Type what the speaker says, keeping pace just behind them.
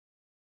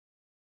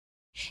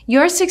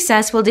Your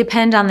success will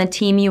depend on the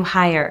team you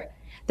hire.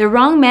 The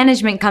wrong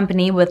management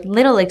company with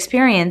little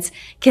experience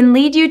can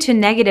lead you to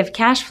negative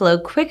cash flow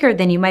quicker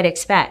than you might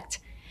expect.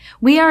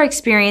 We are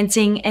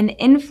experiencing an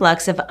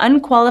influx of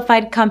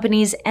unqualified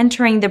companies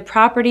entering the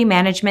property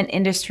management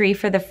industry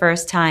for the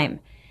first time.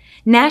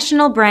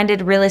 National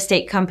branded real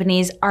estate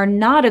companies are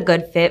not a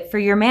good fit for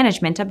your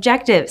management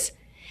objectives.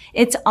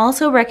 It's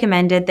also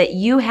recommended that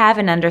you have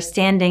an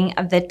understanding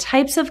of the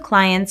types of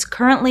clients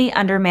currently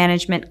under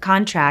management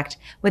contract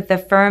with the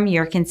firm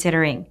you're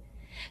considering.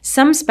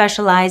 Some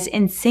specialize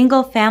in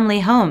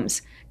single-family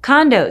homes,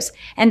 condos,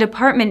 and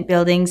apartment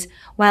buildings,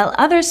 while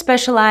others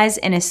specialize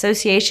in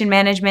association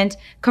management,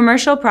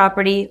 commercial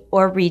property,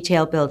 or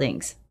retail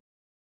buildings.